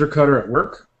to a laser cutter at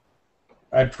work,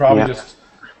 I'd probably just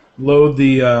load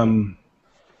the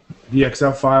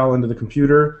DXF file into the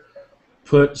computer,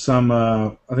 put some,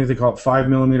 I think they call it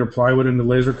 5mm plywood into the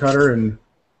laser cutter, and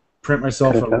print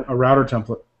myself a router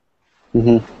template.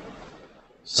 Mm-hmm.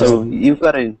 So you've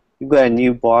got a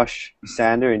new Bosch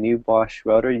sander, a new Bosch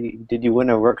router. Did you win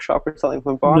a workshop or something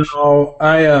from Bosch? No,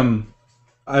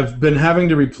 I've been having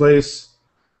to replace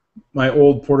my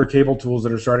old Porter cable tools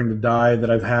that are starting to die that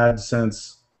I've had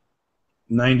since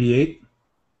 '98.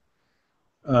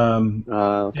 Okay.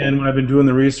 And when I've been doing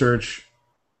the research,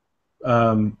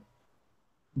 Bosch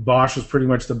is pretty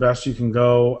much the best you can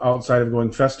go outside of going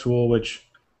Festool, which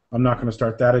I'm not going to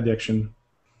start that addiction.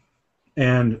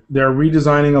 And they're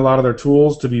redesigning a lot of their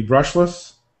tools to be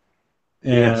brushless,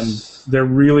 and they're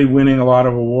really winning a lot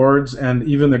of awards, and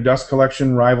even their dust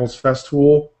collection rivals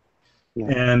Festool. Yeah.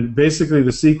 And basically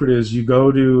the secret is you go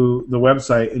to the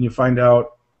website and you find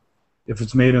out if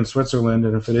it's made in Switzerland,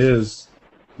 and if it is,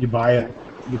 you buy it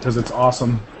because it's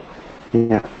awesome.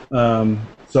 Yeah.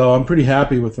 So I'm pretty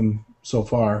happy with them so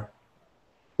far.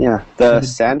 Yeah. The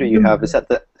sander you have, is that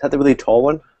the really tall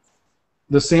one?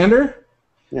 The sander?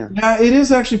 Yeah. Yeah, it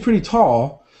is actually pretty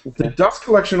tall. Okay. The dust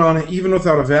collection on it, even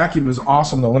without a vacuum, is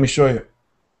awesome, though. Let me show you.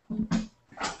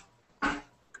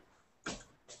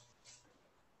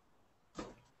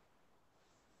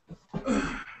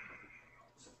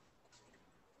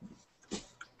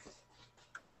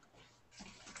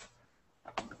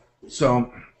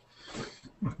 So,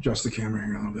 adjust the camera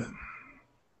here a little bit.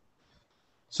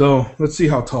 So, let's see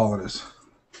how tall it is.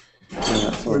 Yeah,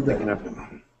 that's what I'm thinking of.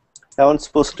 That one's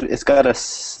supposed to. It's got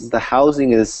the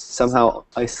housing is somehow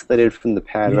isolated from the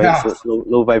pad, right? So it's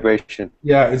low vibration.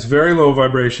 Yeah, it's very low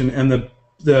vibration, and the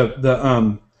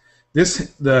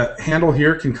handle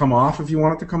here can come off if you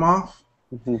want it to come off.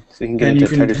 Mm-hmm. So you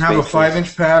can have a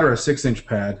 5-inch pad or a 6-inch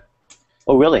pad.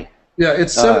 Oh, really? Yeah,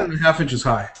 it's 7.5 inches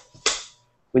high.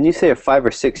 When you say a 5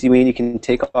 or 6, you mean you can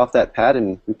take off that pad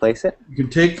and replace it? You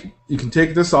can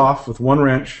take this off with one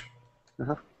wrench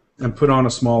and put on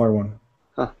a smaller one.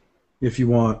 If you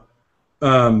want.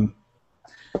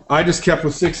 I just kept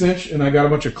with 6-inch, and I got a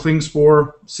bunch of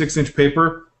Klingspor 6-inch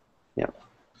paper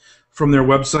from their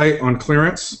website on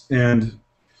clearance, and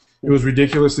it was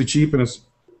ridiculously cheap, and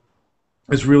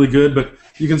it's really good. But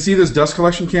you can see this dust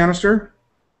collection canister.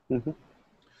 Mm-hmm.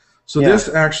 So this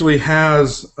actually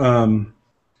has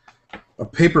a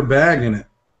paper bag in it.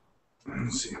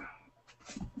 Let's see.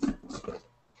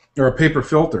 Or a paper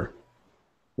filter.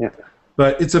 Yeah.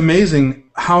 But it's amazing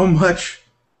how much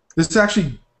this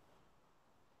actually,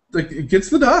 like, it gets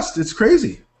the dust. It's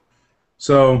crazy.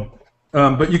 So,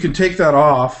 but you can take that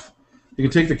off. You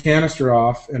can take the canister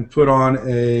off and put on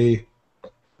a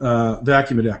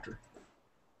vacuum adapter.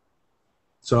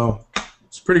 So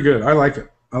it's pretty good. I like it.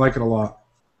 I like it a lot.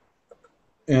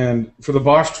 And for the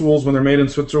Bosch tools, when they're made in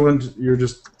Switzerland,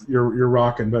 you're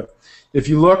rocking. But if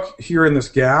you look here in this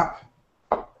gap,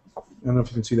 I don't know if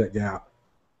you can see that gap.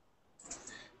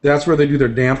 That's where they do their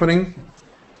dampening.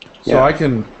 So I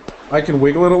can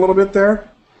wiggle it a little bit there.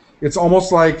 It's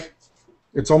almost like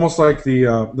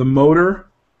the motor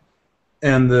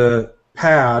and the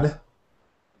pad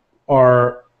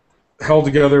are held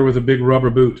together with a big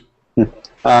rubber boot.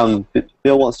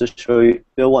 Bill wants to show you.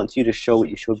 Bill wants you to show what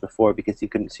you showed before because he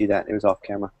couldn't see that. It was off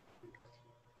camera.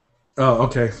 Oh,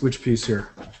 okay. Which piece here?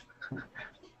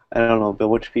 I don't know, Bill.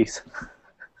 Which piece?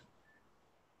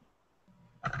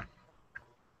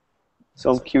 So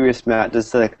I'm curious, Matt.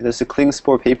 Does the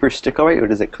Klingspor paper stick all right, or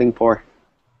does it cling poor?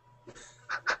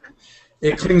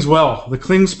 It clings well. The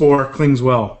Klingspor clings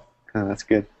well. Oh, that's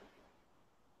good.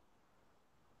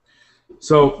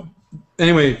 So,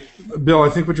 anyway, Bill, I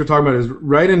think what you're talking about is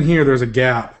right in here. There's a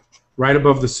gap right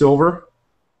above the silver.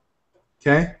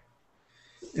 Okay,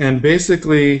 and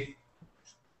basically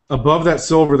above that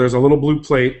silver, there's a little blue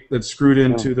plate that's screwed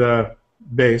into the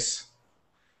base,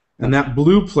 and that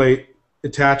blue plate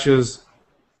attaches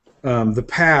the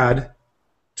pad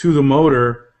to the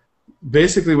motor,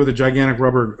 basically with a gigantic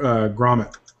rubber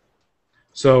grommet.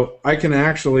 So I can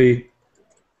actually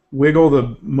wiggle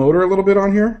the motor a little bit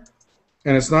on here,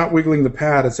 and it's not wiggling the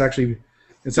pad. It's actually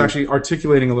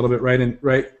articulating a little bit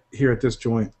right here at this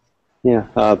joint.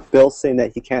 Yeah, Bill's saying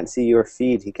that he can't see your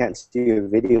feed. He can't see your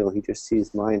video. He just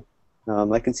sees mine.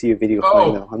 I can see your video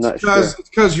fine though. I'm not sure. It's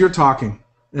because you're talking,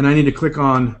 and I need to click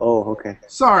on. Oh, okay.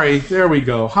 Sorry. There we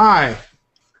go. Hi.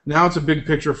 Now it's a big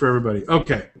picture for everybody.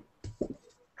 Okay.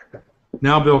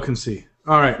 Now Bill can see.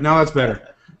 All right. Now that's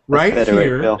better. Right better,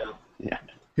 here. right, Bill? Yeah.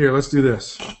 Here, let's do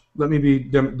this. Let me be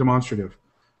demonstrative.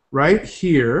 right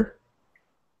here,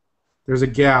 there's a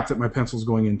gap that my pencil's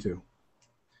going into.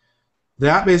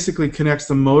 That basically connects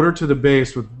the motor to the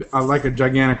base with like a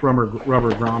gigantic rubber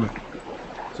grommet.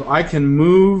 So I can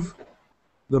move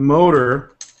the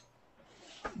motor,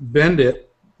 bend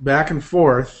it back and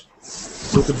forth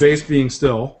with the base being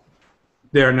still.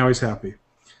 There, now he's happy.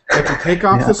 I can take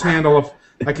off this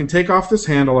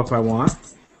handle if I want.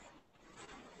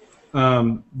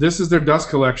 This is their dust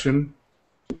collection.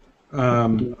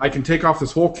 I can take off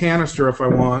this whole canister if I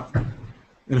want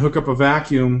and hook up a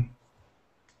vacuum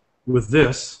with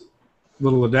this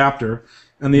little adapter.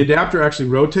 And the adapter actually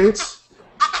rotates,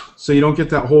 so you don't get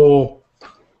that whole,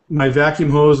 my vacuum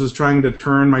hose is trying to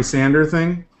turn my sander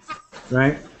thing,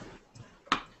 right?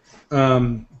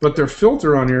 But their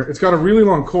filter on here, it's got a really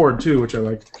long cord too, which I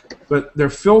like. But their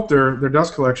filter, their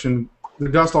dust collection, the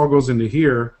dust all goes into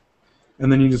here,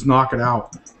 and then you just knock it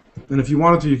out. And if you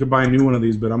wanted to, you could buy a new one of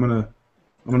these, but I'm gonna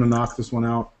knock this one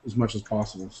out as much as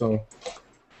possible. So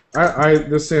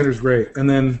this sander's great. And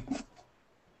then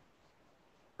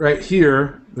right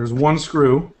here, there's one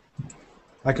screw.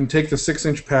 I can take the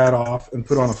 6-inch pad off and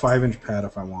put on a 5-inch pad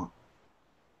if I want.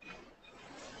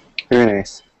 Very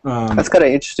nice. That's got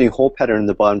an interesting hole pattern in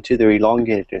the bottom too. They're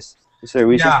elongated. Is there a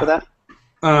reason for that?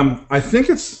 I think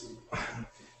it's.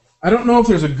 I don't know if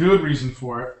there's a good reason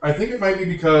for it. I think it might be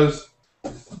because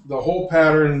the whole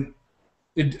pattern.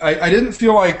 I didn't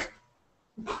feel like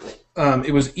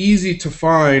it was easy to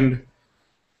find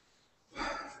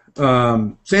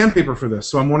sandpaper for this,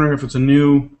 so I'm wondering if it's a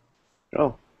new.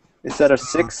 Oh, is that a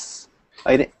 6?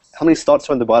 How many slots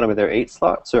are on the bottom? Are there 8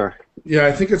 slots or? Yeah,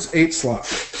 I think it's 8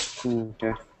 slots.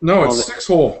 Okay. No, it's 6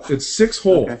 hole. It's 6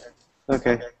 hole.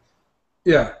 Okay.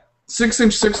 Yeah,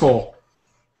 6-inch 6 hole.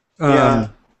 Yeah.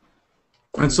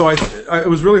 And so it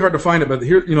was really hard to find it, but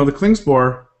here, the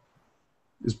Klingspor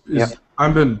is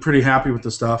I've been pretty happy with the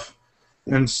stuff,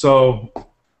 and so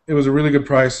it was a really good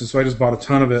price, and so I just bought a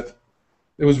ton of it.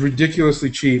 It was ridiculously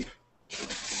cheap,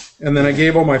 and then I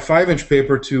gave all my 5-inch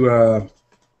paper to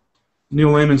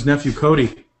Neil Lehman's nephew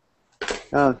Cody.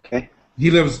 Okay. He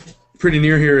lives pretty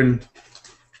near here, and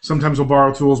sometimes we'll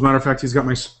borrow tools. Matter of fact, he's got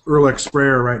my Ehrlich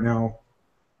sprayer right now.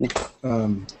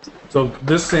 So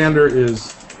this sander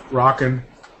is rocking,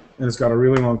 and it's got a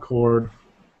really long cord,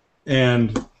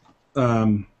 and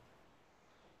the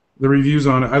reviews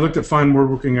on it. I looked at Fine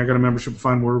Woodworking. I got a membership at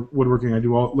Fine Woodworking. I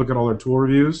look at all their tool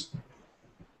reviews,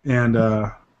 and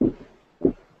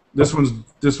this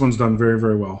one's done very,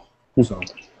 very well.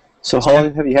 So how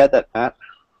long have you had that, Matt?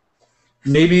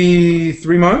 Maybe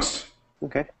 3 months.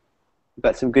 Okay.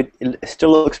 Got some good. It still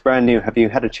looks brand new. Have you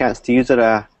had a chance to use it?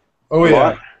 Oh yeah.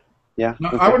 Lot? Yeah. No,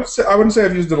 okay. I wouldn't say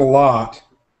I've used it a lot.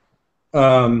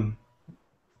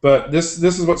 But this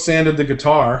is what sanded the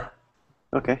guitar.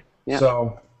 Okay. Yeah.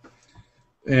 So,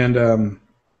 and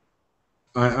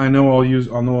I know I'll use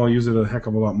it a heck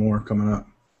of a lot more coming up.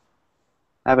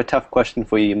 I have a tough question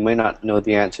for you. You may not know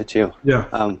the answer to.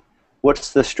 Yeah.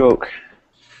 What's the stroke?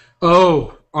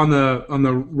 Oh, on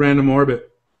the random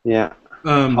orbit. Yeah.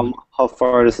 How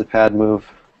far does the pad move?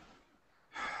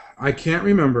 I can't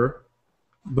remember,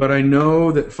 but I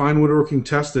know that Fine Woodworking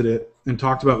tested it and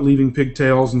talked about leaving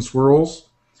pigtails and swirls.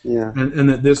 Yeah. And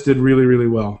that this did really, really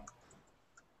well.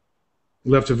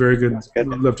 Left a very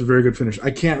good finish. I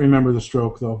can't remember the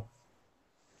stroke though.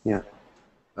 Yeah.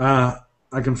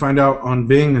 I can find out on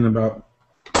Bing in about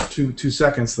two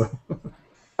seconds though.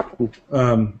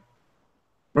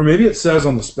 Or maybe it says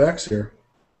on the specs here.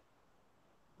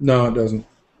 No, it doesn't.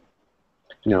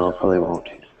 No, it probably won't.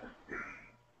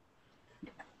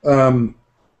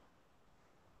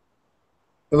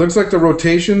 It looks like the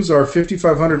rotations are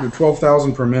 5,500 to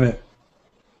 12,000 per minute.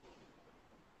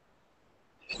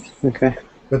 Okay.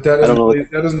 But that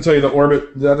doesn't tell you the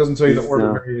orbit. That doesn't tell you the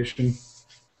orbit variation.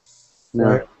 No.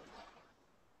 Right.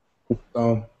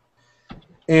 So,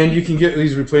 and you can get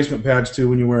these replacement pads too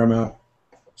when you wear them out.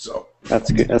 So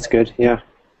that's good. That's good. Yeah.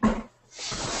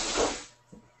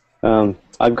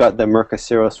 I've got the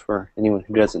Mercaceros for anyone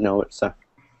who doesn't know. It's a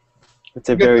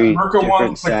very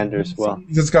different sander as well.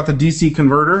 It's got the DC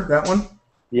converter. That one.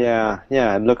 Yeah.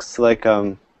 It looks like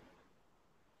an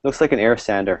air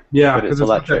sander. Yeah, but it's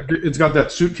electric. It's got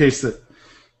that suitcase that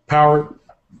power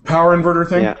inverter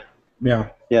thing. Yeah. Yeah.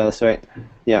 Yeah, that's right.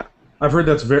 Yeah. I've heard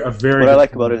that's very. What I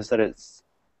like about it is that it's.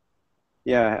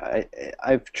 Yeah,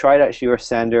 I've tried actually your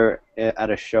sander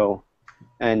at a show,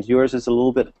 and yours is a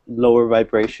little bit lower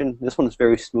vibration. This one is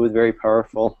very smooth, very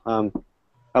powerful.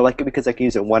 I like it because I can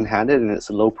use it one-handed, and it's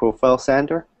a low-profile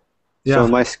sander. Yeah. So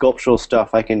in my sculptural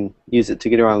stuff, I can use it to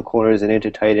get around corners and into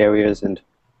tight areas, and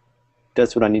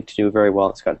does what I need to do very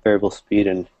well. It's got variable speed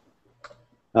and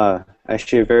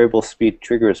actually a variable speed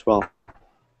trigger as well.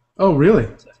 Oh, really?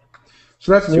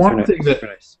 So that's Super one thing super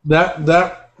nice.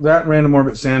 that random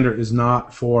orbit sander is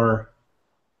not for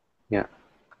Yeah.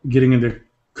 getting into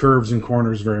curves and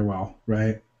corners very well,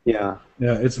 right? Yeah.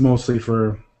 Yeah, it's mostly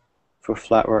for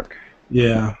flat work.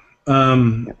 yeah.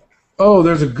 Yeah. Oh,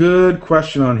 there's a good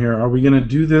question on here. Are we going to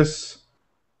do this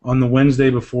on the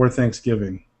Wednesday before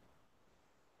Thanksgiving?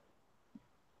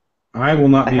 I will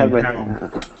not I be in haven't.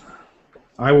 town.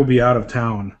 I will be out of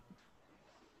town.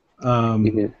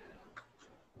 You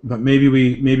But maybe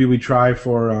we try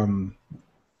for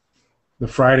the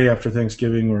Friday after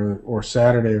Thanksgiving or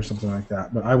Saturday or something like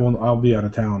that. But I'll be out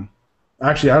of town.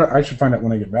 Actually, I should find out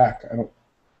when I get back. I don't.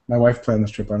 My wife planned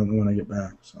this trip. I don't know when I get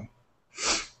back. So.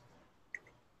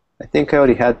 I think I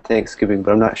already had Thanksgiving,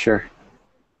 but I'm not sure.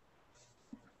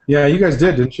 Yeah, you guys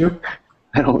did, didn't you?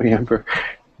 I don't remember.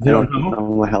 You I don't don't know?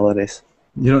 know my holidays.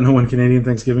 You don't know when Canadian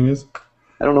Thanksgiving is?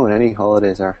 I don't know what any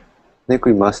holidays are. I think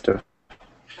we must have.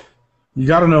 You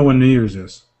got to know when New Year's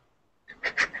is.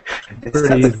 Is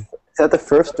Pretty easy. that the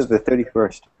 1st or the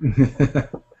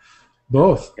 31st?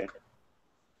 Both. Okay.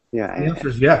 The Yeah, answer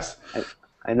is yes.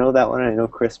 I know that one. I know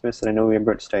Christmas, and I know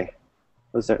Remembrance Day.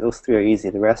 Those three are easy.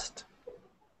 The rest,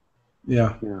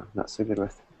 Yeah. not so good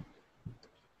with.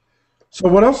 So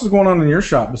what else is going on in your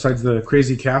shop besides the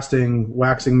crazy casting,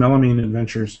 waxing, melamine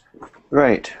adventures?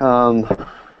 Right. A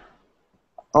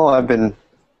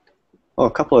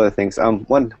couple other things.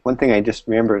 One thing I just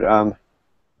remembered.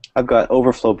 I've got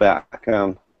overflow back.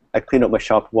 I cleaned up my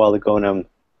shop a while ago, and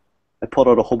I pulled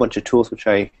out a whole bunch of tools which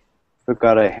I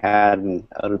forgot I had and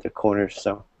out of the corners.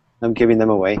 So I'm giving them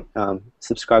away.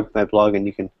 Subscribe to my blog,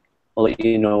 and I'll let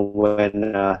you know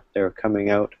when they're coming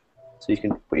out. So you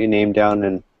can put your name down,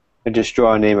 and I just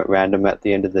draw a name at random at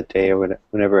the end of the day or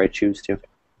whenever I choose to.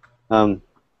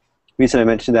 Reason I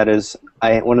mentioned that is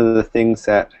one of the things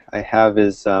that I have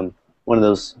is one of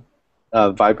those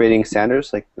vibrating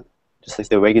sanders, just like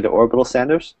the regular orbital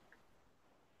sanders,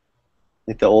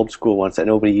 like the old school ones that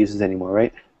nobody uses anymore,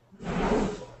 right?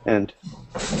 And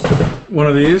One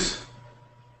of these?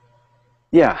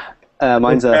 yeah,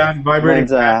 mine's vibrating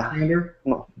sander?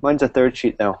 mine's a third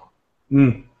sheet though.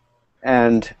 Mm.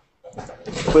 And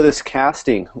for this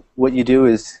casting, what you do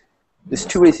is there's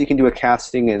two ways you can do a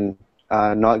casting and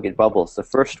not get bubbles. The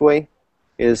first way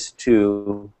is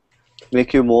to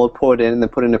make your mold, pour it in, and then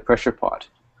put it in a pressure pot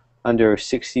under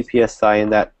 60 psi,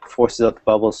 and that forces out the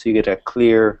bubbles, so you get a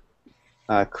clear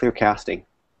casting.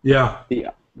 Yeah.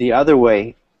 The other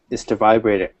way is to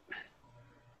vibrate it.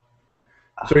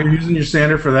 So you're using your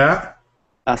sander for that?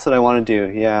 That's what I want to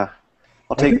do. Yeah,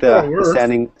 I'll take that'll the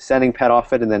work. sanding pad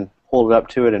off it and then hold it up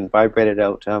to it and vibrate it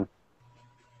out.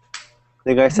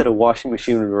 The guy said a washing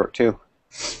machine would work too.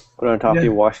 Put it on top of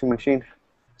your washing machine.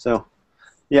 So,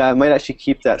 yeah, I might actually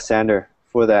keep that sander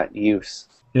for that use.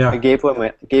 Yeah. I gave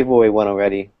away one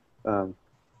already.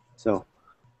 So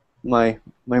my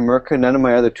Merca, none of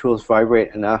my other tools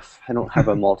vibrate enough. I don't have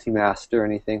a multi-mast or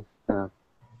anything.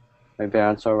 My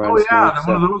bandsaw runs Oh yeah,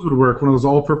 smooth, one of those would work. One of those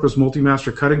all-purpose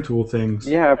multi-master cutting tool things.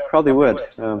 Yeah, I probably would.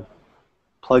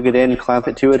 Plug it in, clamp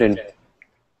it to it, and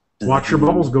Watch your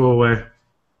bubbles go away.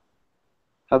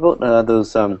 how about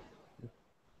those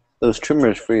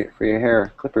trimmers for your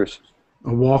hair, clippers?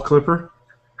 A wall clipper?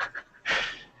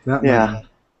 That Yeah.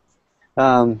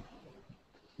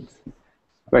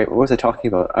 Right, what was I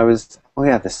talking about?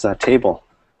 This table.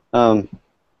 And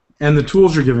the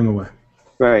tools you're giving away.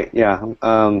 Right, yeah.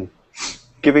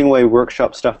 Giving away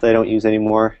workshop stuff that I don't use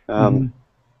anymore.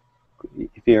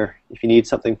 If you need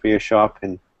something for your shop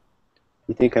and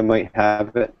you think I might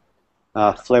have it,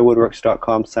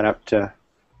 flairwoodworks.com, sign up to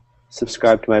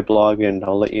subscribe to my blog, and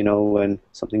I'll let you know when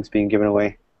something's being given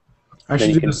away. I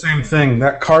should do the same thing.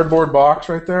 That cardboard box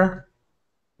right there,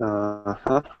 the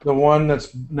one that's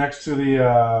next to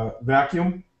the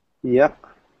vacuum, Yep.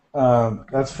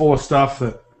 that's full of stuff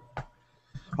that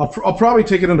I'll probably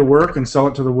take it into work and sell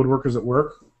it to the woodworkers at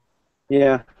work.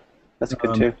 Yeah, that's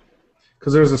good too.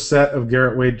 Because there's a set of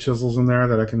Garrett Wade chisels in there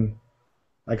that I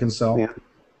can sell. Yeah.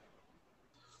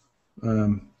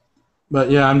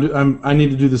 But yeah, I need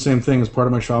to do the same thing as part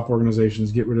of my shop organization,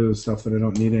 is get rid of the stuff that I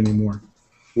don't need anymore.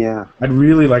 Yeah. I'd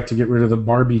really like to get rid of the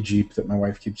Barbie Jeep that my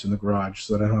wife keeps in the garage,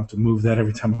 so that I don't have to move that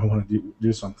every time I want to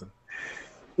do something.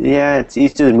 Yeah, it's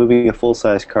easier than moving a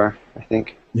full-size car, I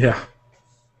think. Yeah.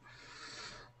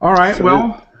 All right.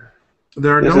 So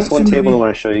there's this one table I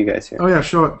want to show you guys here. Oh yeah,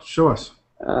 show us.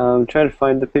 I'm trying to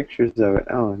find the pictures of it.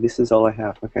 Oh, this is all I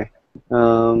have. Okay.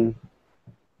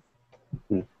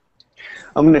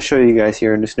 I'm going to show you guys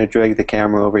here. I'm just going to drag the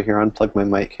camera over here, unplug my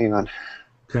mic. Hang on.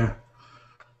 Okay.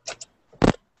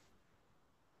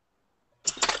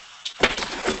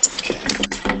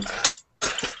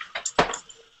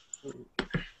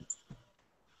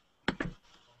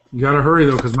 You gotta hurry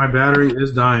though, because my battery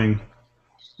is dying,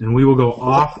 and we will go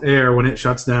off air when it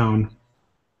shuts down.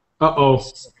 Uh-oh.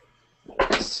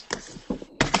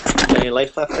 Any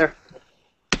life left there?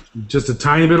 Just a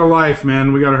tiny bit of life,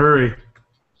 man. We gotta hurry.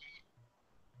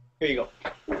 Here you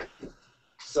go.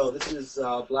 So this is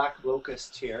black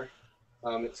locust here.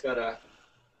 It's got a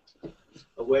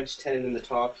wedge tenon in the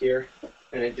top here,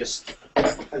 and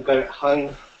I've got it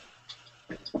hung.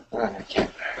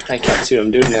 I can't see what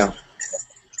I'm doing now.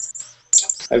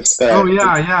 I've got Oh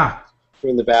yeah.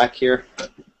 in the back here,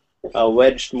 a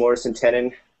wedged Morrison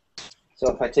tenon. So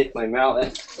if I take my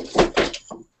mallet,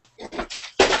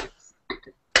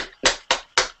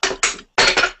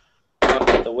 up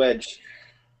at the wedge.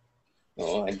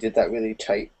 Oh, I did that really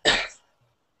tight.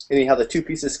 Anyhow, the two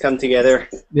pieces come together.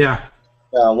 Yeah.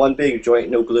 One big joint,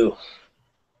 no glue.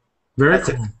 Very That's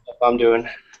cool. what I'm doing.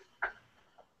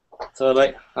 So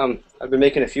I've been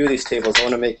making a few of these tables. I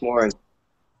want to make more and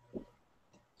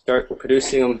start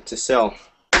producing them to sell.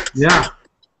 Yeah.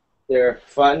 They're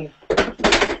fun.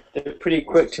 They're pretty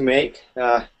quick to make.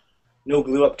 No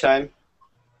glue up time.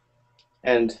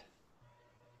 And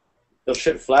they'll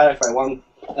ship flat if I want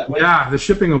them that way. Yeah, the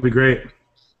shipping will be great.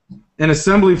 And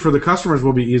assembly for the customers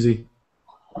will be easy.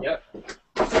 Yep.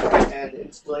 And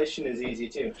installation is easy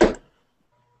too.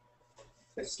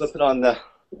 I slip it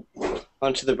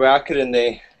onto the bracket, and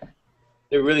they're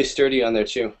really sturdy on there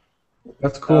too.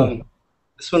 That's cool.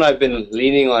 This one I've been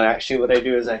leaning on. Actually, what I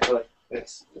do is I feel like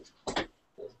this.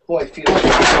 Oh, I feel like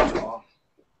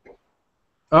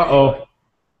Uh-oh.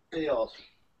 failed.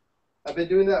 I've been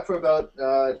doing that for about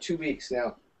 2 weeks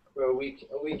now, or a week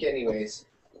anyways.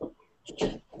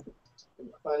 It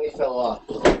finally fell off.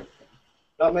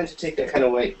 Not meant to take that kind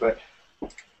of weight, but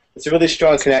it's a really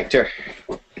strong connector.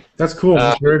 That's cool.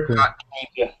 That's very cool.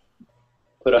 Yeah.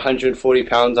 Put 140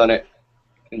 pounds on it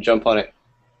and jump on it.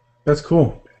 That's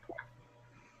cool.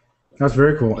 That's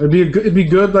very cool. It'd be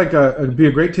good like it'd be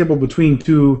a great table between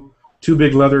two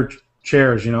big leather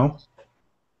chairs, you know?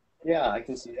 Yeah, I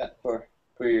can see that for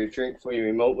your drink, for your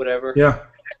remote, whatever. Yeah.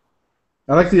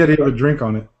 I like the idea of a drink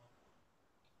on it.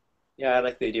 Yeah, I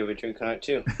like the idea of a drink on it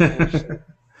too.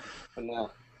 For now.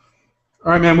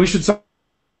 All right, man. We should